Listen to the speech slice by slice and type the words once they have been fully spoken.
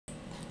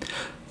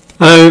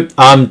Hello,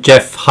 I'm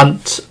Geoff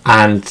Hunt,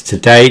 and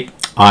today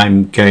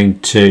I'm going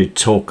to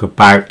talk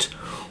about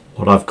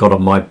what I've got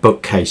on my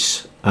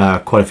bookcase.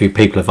 Quite a few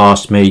people have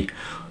asked me,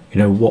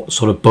 what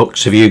sort of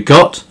books have you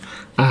got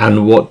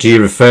and what do you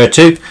refer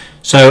to?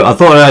 So I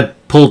thought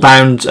I'd pull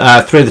down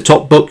three of the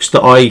top books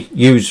that I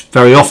use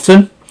very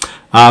often.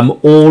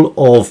 All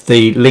of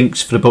the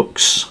links for the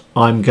books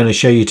I'm going to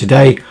show you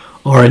today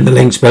are in the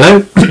links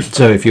below.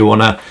 So if you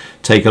want to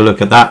take a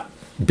look at that,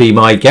 be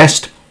my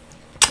guest.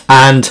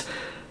 And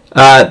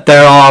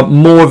there are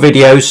more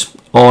videos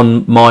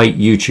on my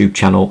YouTube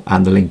channel,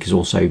 and the link is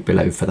also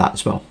below for that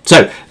as well.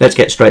 So let's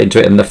get straight into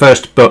it. And the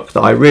first book that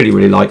I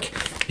really like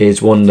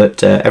is one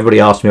that everybody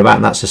asked me about,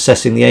 and that's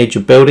Assessing the Age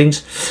of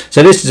Buildings.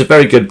 So this is a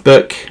very good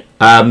book.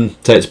 So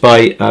it's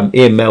by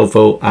Ian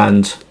Melville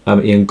and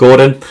Ian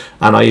Gordon,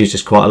 and I use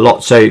this quite a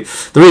lot. So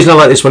the reason I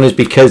like this one is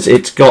because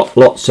it's got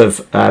lots of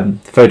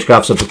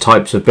photographs of the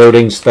types of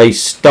buildings. They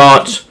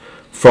start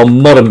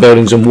from modern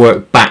buildings and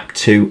work back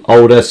to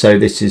older. So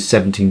this is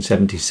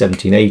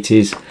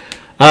 1770s,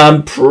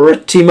 1780s,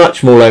 pretty much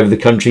from all over the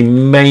country,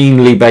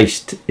 mainly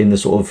based in the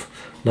sort of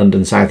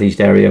London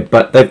southeast area,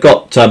 but they've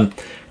got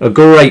a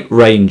great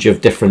range of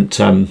different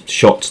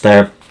shots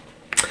there.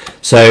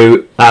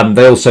 So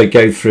they also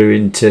go through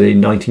into the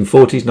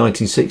 1940s,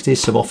 1960s,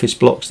 some office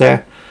blocks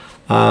there,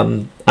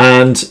 and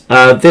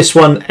this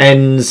one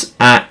ends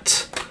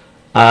at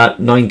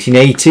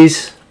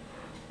 1980s.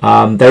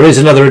 There is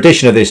another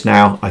edition of this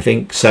now, I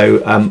think.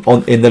 So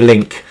in the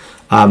link,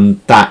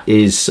 that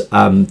is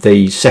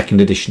the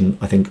second edition,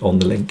 I think, on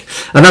the link,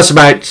 and that's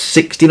about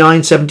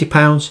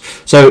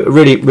 £69–70. So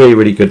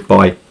really good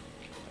buy.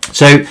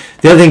 So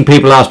the other thing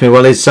people ask me,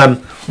 well, is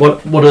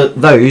what are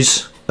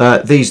those?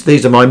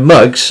 These are my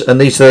mugs,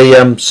 and these are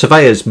the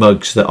surveyors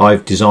mugs that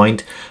I've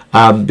designed,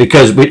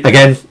 because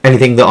again,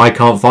 anything that I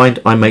can't find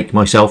I make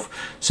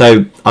myself.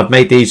 So I've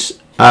made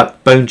these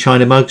bone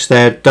china mugs.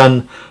 They're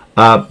done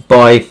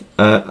by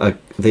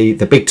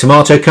the Big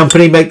Tomato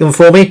Company, make them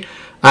for me,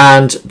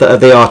 and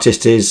the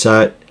artist is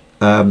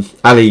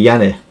Ali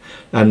Yanni,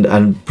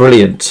 and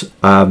brilliant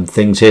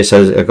things here.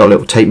 So I've got a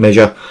little tape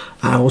measure,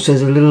 and also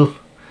there's a little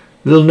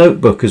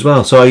notebook as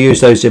well. So I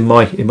use those in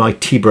my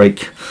tea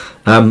break,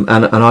 and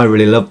I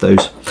really love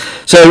those.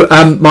 So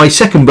my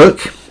second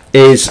book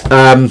is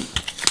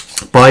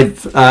by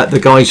the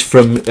guys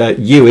from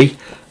UWE,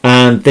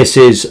 and this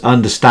is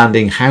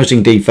Understanding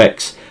Housing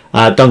Defects.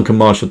 Duncan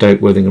Marshall,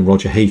 Derek Worthing and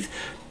Roger Heath.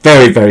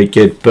 Very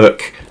good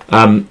book,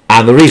 and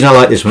the reason I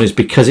like this one is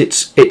because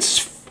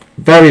it's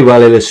very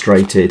well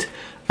illustrated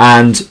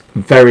and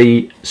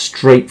very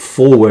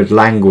straightforward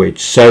language.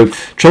 So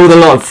trouble with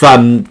a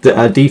lot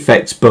of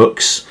defects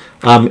books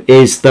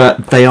is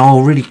that they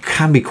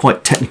can be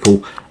quite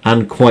technical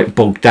and quite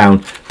bogged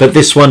down, but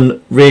this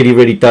one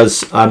really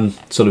does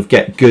sort of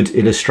get good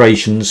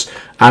illustrations,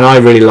 and I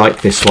really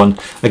like this one.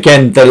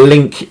 Again, the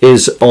link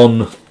is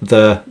on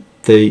the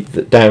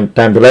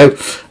down below,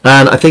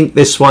 and I think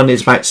this one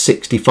is about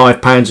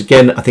 £65.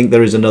 Again, I think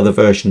there is another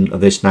version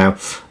of this now,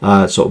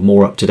 sort of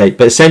more up to date,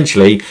 but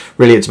essentially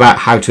really it's about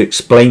how to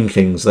explain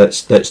things.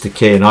 That's the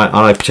key, and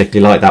I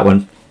particularly like that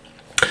one.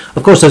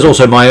 Of course, there's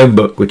also my own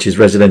book, which is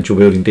Residential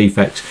Building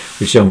Defects,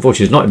 which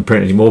unfortunately is not in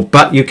print anymore,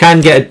 but you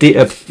can get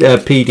a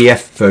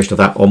PDF version of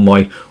that on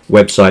my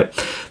website.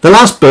 The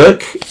last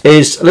book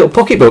is a little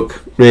pocket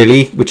book,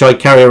 really, which I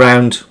carry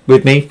around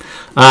with me.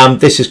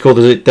 This is called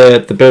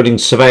the Building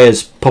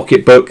Surveyors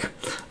Pocket Book.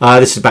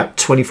 This is about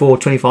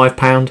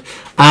 £24–25,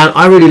 and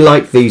I really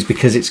like these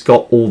because it's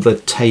got all the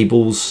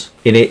tables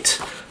in it.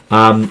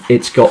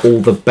 It's got all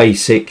the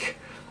basic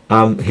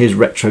here's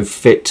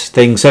retrofit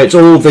things, so it's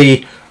all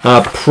the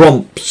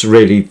prompts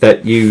really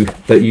that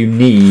you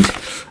need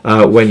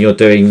when you're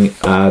doing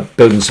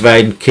building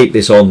surveying. Keep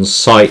this on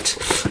site.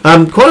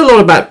 Quite a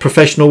lot about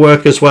professional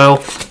work as well.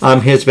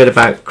 Here's a bit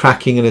about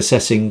cracking and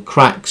assessing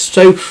cracks.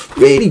 So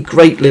really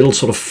great little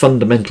sort of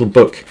fundamental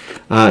book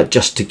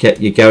just to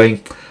get you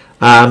going.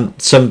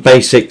 Some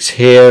basics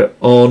here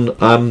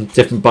on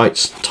different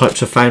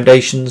types of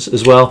foundations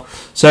as well.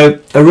 So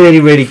a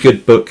really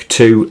good book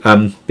to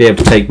be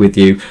able to take with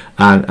you,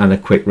 and a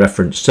quick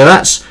reference. So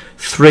that's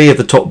three of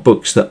the top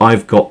books that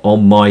I've got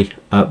on my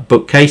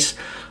bookcase.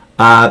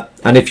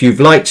 And if you've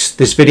liked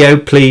this video,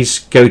 please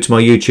go to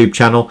my YouTube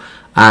channel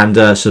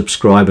and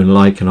subscribe and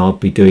like, and I'll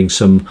be doing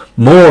some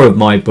more of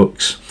my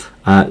books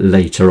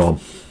later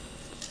on.